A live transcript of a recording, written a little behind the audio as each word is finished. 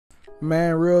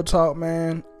Man, real talk,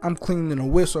 man. I'm cleaning a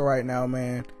whistle right now,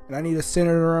 man. And I need a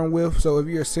center to run with. So if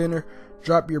you're a center,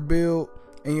 drop your build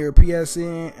and your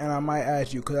PSN and I might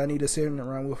add you because I need a center to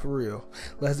run with for real.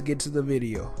 Let's get to the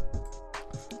video.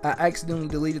 I accidentally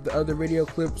deleted the other video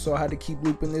clip, so I had to keep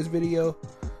looping this video.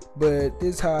 But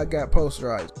this is how I got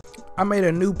Posterizer. I made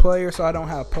a new player, so I don't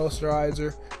have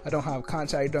Posterizer. I don't have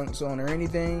contact dunks on or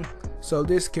anything. So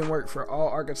this can work for all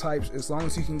archetypes as long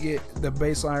as you can get the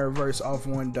baseline reverse off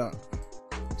one dunk.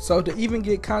 So to even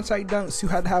get contact dunks, you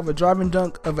have to have a driving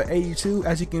dunk of an 82.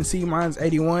 As you can see, mine's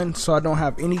 81, so I don't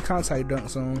have any contact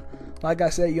dunks on. Like I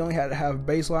said, you only have to have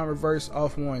baseline reverse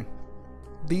off one.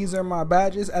 These are my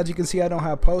badges. As you can see, I don't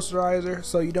have Posterizer,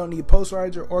 so you don't need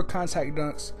Posterizer or contact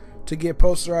dunks to get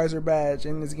Posterizer badge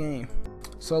in this game.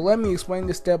 So let me explain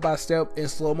this step by step in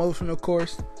slow motion, of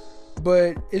course.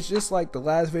 But it's just like the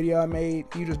last video I made.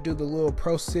 You just do the little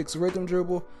Pro 6 rhythm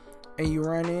dribble and you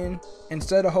run in.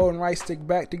 Instead of holding right stick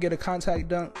back to get a contact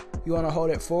dunk, you want to hold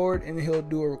it forward and he'll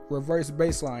do a reverse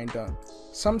baseline dunk.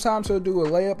 Sometimes he'll do a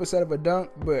layup instead of a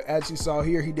dunk, but as you saw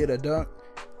here, he did a dunk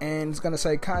and it's going to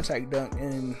say contact dunk.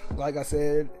 And like I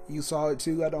said, you saw it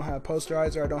too, I don't have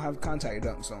Posterizer, I don't have contact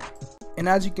dunks on. And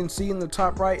as you can see in the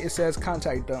top right, it says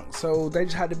contact dunk. So they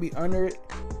just had to be under it,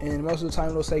 and most of the time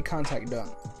it'll say contact dunk.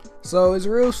 So it's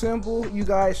real simple. You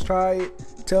guys try it.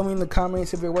 Tell me in the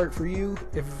comments if it worked for you.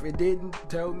 If it didn't,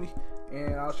 tell me,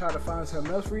 and I'll try to find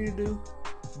something else for you to do.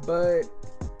 But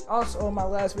also in my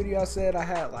last video I said I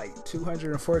had like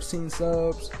 214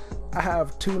 subs. I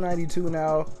have 292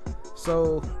 now.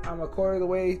 So I'm a quarter of the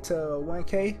way to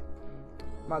 1K.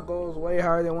 My goal is way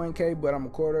higher than 1K, but I'm a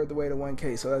quarter of the way to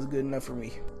 1K, so that's good enough for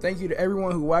me. Thank you to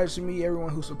everyone who watches me, everyone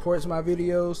who supports my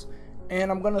videos. And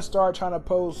I'm going to start trying to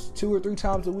post 2 or 3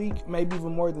 times a week, maybe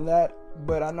even more than that.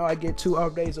 But I know I get 2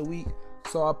 off days a week,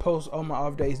 so I'll post on my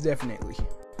off days definitely.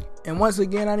 And once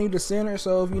again, I need a center,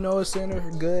 so if you know a center,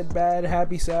 good, bad,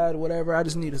 happy, sad, whatever, I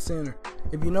just need a center.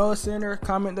 If you know a center,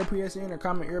 comment the PSN or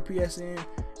comment your PSN,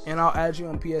 and I'll add you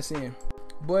on PSN.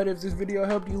 But if this video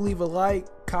helped you, leave a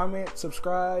like, comment,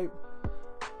 subscribe,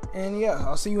 and yeah,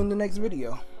 I'll see you in the next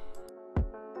video.